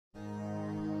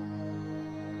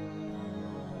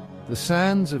The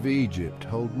sands of Egypt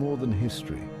hold more than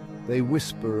history. They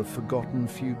whisper of forgotten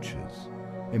futures.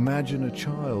 Imagine a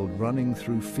child running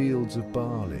through fields of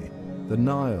barley, the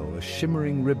Nile a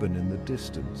shimmering ribbon in the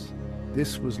distance.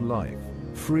 This was life,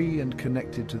 free and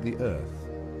connected to the earth.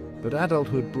 But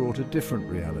adulthood brought a different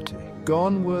reality.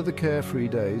 Gone were the carefree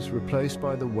days, replaced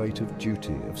by the weight of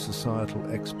duty, of societal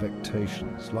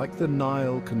expectations. Like the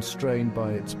Nile constrained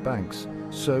by its banks,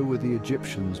 so were the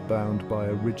Egyptians bound by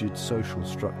a rigid social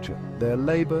structure. Their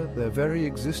labor, their very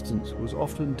existence, was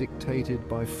often dictated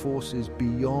by forces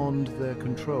beyond their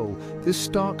control. This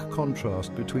stark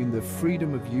contrast between the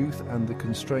freedom of youth and the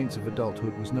constraints of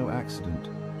adulthood was no accident.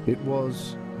 It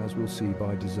was, as we'll see,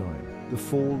 by design. The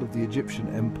fall of the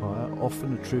Egyptian empire,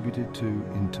 often attributed to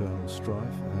internal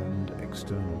strife and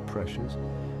external pressures,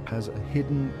 has a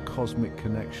hidden cosmic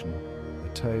connection, a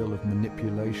tale of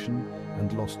manipulation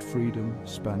and lost freedom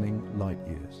spanning light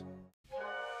years.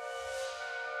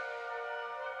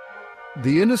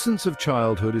 The innocence of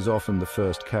childhood is often the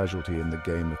first casualty in the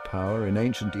game of power. In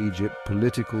ancient Egypt,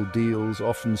 political deals,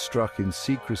 often struck in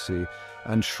secrecy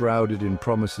and shrouded in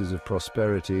promises of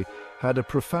prosperity, had a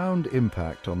profound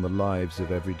impact on the lives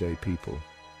of everyday people.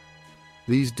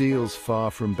 These deals, far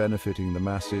from benefiting the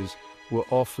masses, were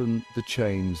often the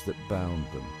chains that bound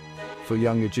them. For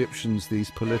young Egyptians, these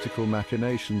political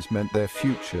machinations meant their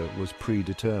future was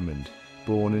predetermined.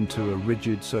 Born into a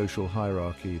rigid social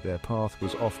hierarchy, their path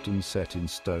was often set in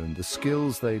stone. The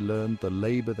skills they learned, the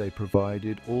labor they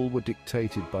provided, all were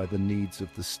dictated by the needs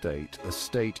of the state, a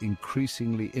state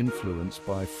increasingly influenced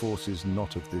by forces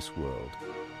not of this world.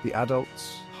 The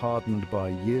adults, hardened by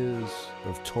years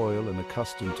of toil and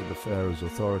accustomed to the pharaoh's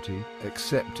authority,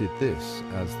 accepted this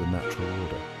as the natural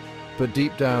order. But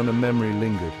deep down a memory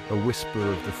lingered, a whisper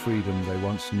of the freedom they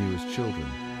once knew as children,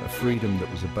 a freedom that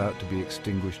was about to be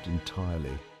extinguished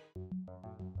entirely.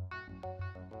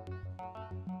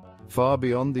 Far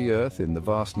beyond the Earth, in the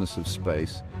vastness of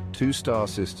space, two star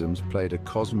systems played a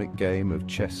cosmic game of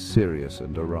chess. Sirius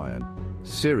and Orion.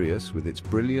 Sirius, with its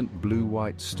brilliant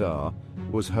blue-white star,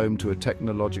 was home to a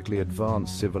technologically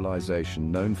advanced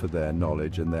civilization known for their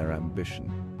knowledge and their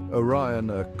ambition. Orion,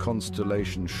 a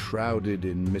constellation shrouded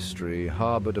in mystery,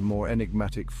 harbored a more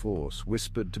enigmatic force,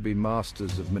 whispered to be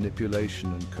masters of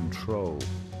manipulation and control.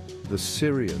 The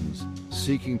Sirians,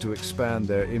 seeking to expand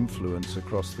their influence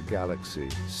across the galaxy,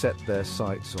 set their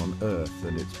sights on Earth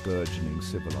and its burgeoning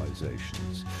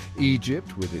civilizations.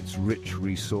 Egypt, with its rich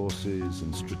resources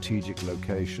and strategic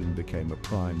location, became a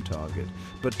prime target,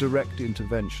 but direct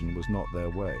intervention was not their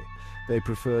way. They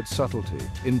preferred subtlety,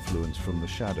 influence from the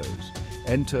shadows.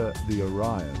 Enter the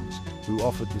Orions, who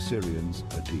offered the Sirians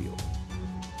a deal.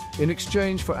 In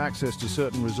exchange for access to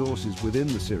certain resources within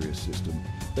the Sirius system,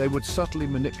 they would subtly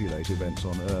manipulate events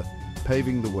on Earth,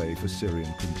 paving the way for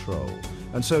Sirian control.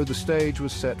 And so the stage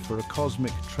was set for a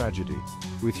cosmic tragedy,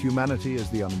 with humanity as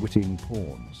the unwitting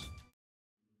pawns.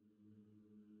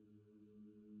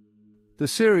 The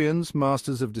Sirians,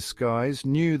 masters of disguise,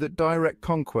 knew that direct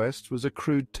conquest was a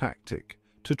crude tactic.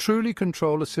 To truly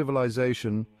control a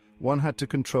civilization, one had to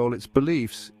control its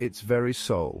beliefs, its very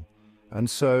soul. And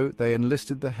so they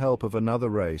enlisted the help of another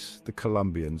race, the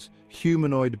Columbians,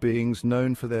 humanoid beings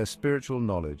known for their spiritual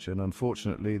knowledge and,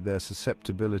 unfortunately, their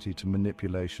susceptibility to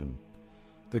manipulation.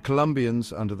 The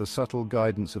Columbians, under the subtle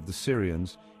guidance of the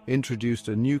Sirians, introduced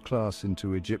a new class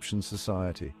into Egyptian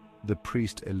society, the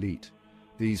priest elite.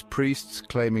 These priests,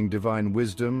 claiming divine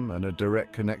wisdom and a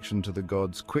direct connection to the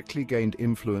gods, quickly gained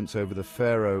influence over the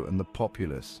pharaoh and the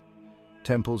populace.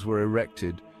 Temples were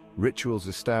erected, rituals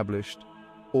established,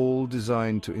 all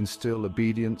designed to instill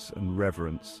obedience and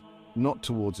reverence, not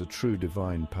towards a true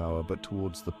divine power, but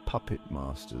towards the puppet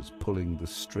masters pulling the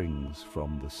strings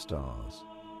from the stars.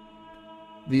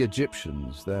 The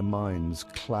Egyptians, their minds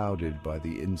clouded by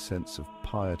the incense of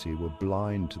piety, were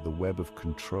blind to the web of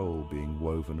control being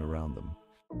woven around them.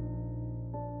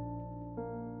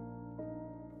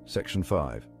 Section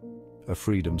 5. A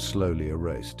freedom slowly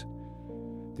erased.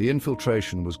 The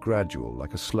infiltration was gradual,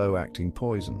 like a slow-acting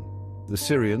poison. The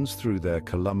Sirians, through their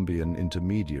Columbian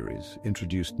intermediaries,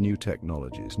 introduced new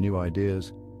technologies, new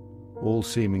ideas, all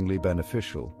seemingly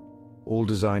beneficial, all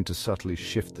designed to subtly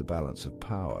shift the balance of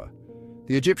power.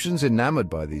 The Egyptians, enamored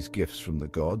by these gifts from the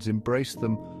gods, embraced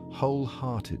them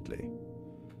wholeheartedly.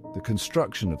 The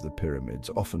construction of the pyramids,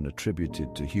 often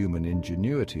attributed to human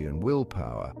ingenuity and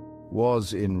willpower,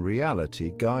 was in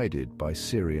reality guided by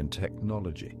Sirian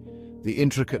technology. The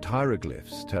intricate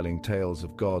hieroglyphs, telling tales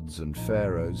of gods and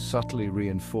pharaohs, subtly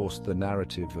reinforced the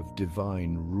narrative of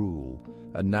divine rule.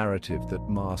 a narrative that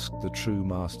masked the true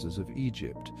masters of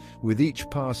Egypt. With each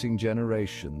passing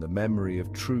generation, the memory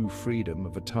of true freedom,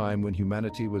 of a time when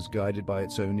humanity was guided by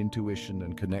its own intuition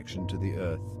and connection to the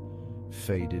earth,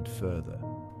 faded further.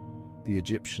 The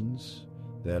Egyptians,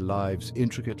 their lives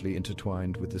intricately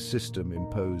intertwined with the system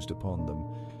imposed upon them,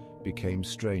 became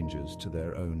strangers to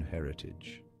their own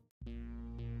heritage.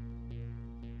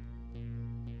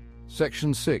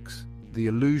 Section 6. The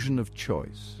illusion of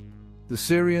choice. The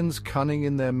Sirians, cunning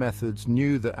in their methods,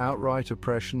 knew that outright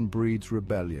oppression breeds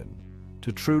rebellion.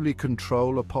 To truly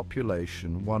control a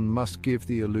population, one must give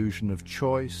the illusion of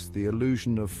choice, the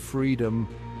illusion of freedom,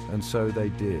 and so they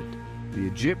did. The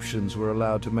Egyptians were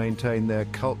allowed to maintain their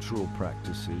cultural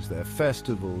practices, their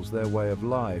festivals, their way of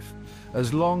life,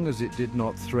 as long as it did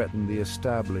not threaten the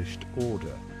established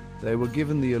order. They were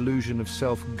given the illusion of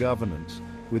self-governance,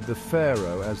 with the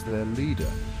pharaoh as their leader,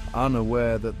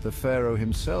 unaware that the pharaoh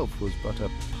himself was but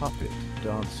a puppet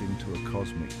dancing to a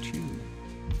cosmic tune.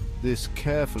 This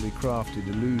carefully crafted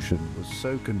illusion was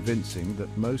so convincing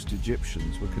that most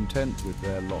Egyptians were content with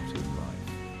their lot in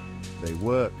life. They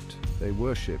worked, they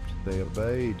worshipped, they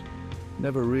obeyed,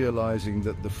 never realizing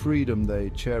that the freedom they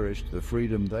cherished, the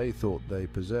freedom they thought they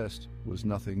possessed, was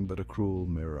nothing but a cruel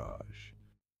mirage.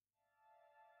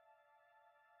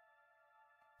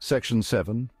 Section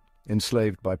 7.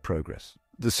 Enslaved by progress.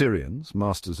 The Sirians,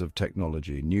 masters of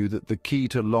technology, knew that the key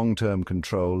to long-term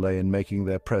control lay in making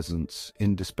their presence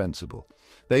indispensable.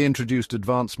 They introduced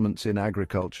advancements in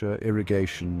agriculture,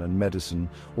 irrigation, and medicine,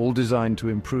 all designed to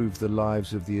improve the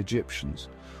lives of the Egyptians,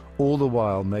 all the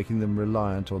while making them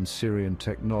reliant on Sirian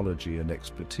technology and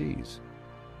expertise.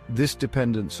 This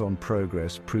dependence on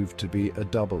progress proved to be a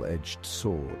double-edged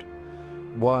sword.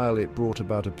 While it brought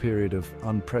about a period of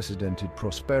unprecedented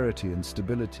prosperity and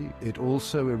stability, it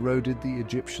also eroded the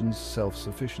Egyptians'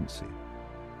 self-sufficiency.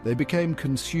 They became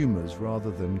consumers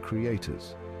rather than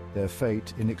creators, their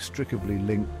fate inextricably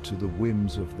linked to the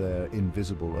whims of their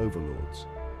invisible overlords.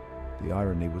 The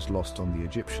irony was lost on the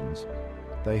Egyptians.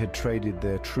 They had traded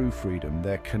their true freedom,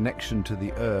 their connection to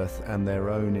the earth and their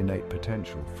own innate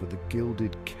potential for the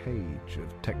gilded cage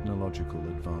of technological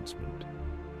advancement.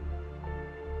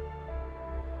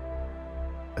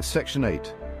 Section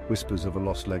 8. Whispers of a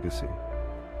Lost Legacy.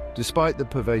 Despite the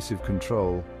pervasive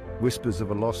control, whispers of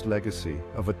a lost legacy,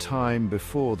 of a time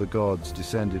before the gods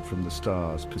descended from the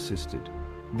stars, persisted.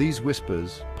 These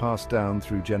whispers, passed down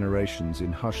through generations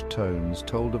in hushed tones,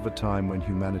 told of a time when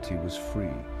humanity was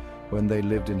free, when they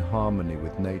lived in harmony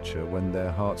with nature, when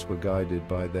their hearts were guided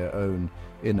by their own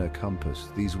inner compass.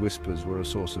 These whispers were a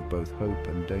source of both hope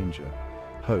and danger.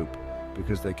 Hope,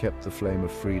 because they kept the flame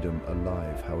of freedom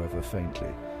alive, however faintly.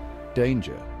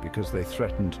 Danger, because they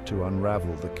threatened to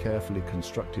unravel the carefully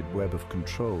constructed web of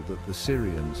control that the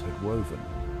Sirians had woven.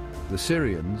 The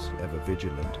Sirians, ever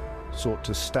vigilant, sought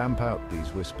to stamp out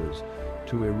these whispers,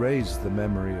 to erase the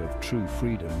memory of true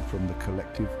freedom from the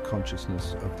collective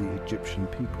consciousness of the Egyptian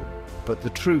people. But the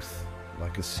truth,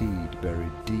 like a seed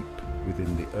buried deep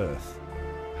within the earth,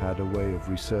 had a way of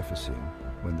resurfacing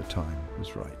when the time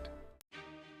was right.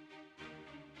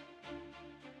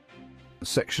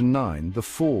 Section 9. The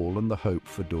Fall and the Hope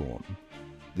for Dawn.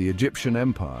 The Egyptian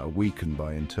empire, weakened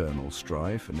by internal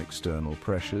strife and external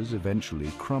pressures, eventually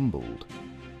crumbled.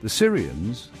 The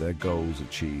Sirians, their goals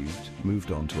achieved,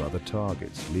 moved on to other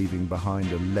targets, leaving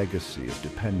behind a legacy of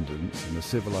dependence and a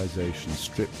civilization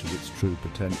stripped of its true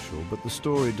potential. But the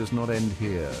story does not end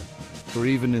here, for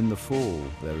even in the fall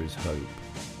there is hope.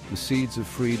 The seeds of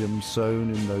freedom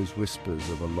sown in those whispers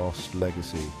of a lost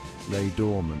legacy lay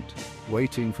dormant,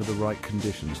 waiting for the right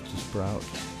conditions to sprout.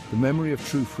 The memory of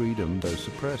true freedom, though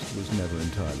suppressed, was never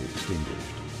entirely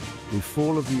extinguished. The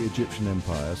fall of the Egyptian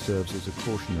empire serves as a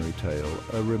cautionary tale,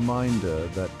 a reminder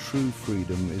that true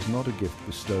freedom is not a gift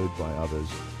bestowed by others,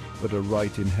 but a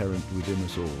right inherent within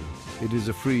us all. It is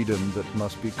a freedom that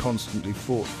must be constantly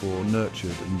fought for,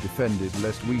 nurtured and defended,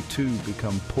 lest we too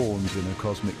become pawns in a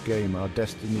cosmic game, our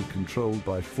destiny controlled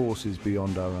by forces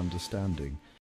beyond our understanding.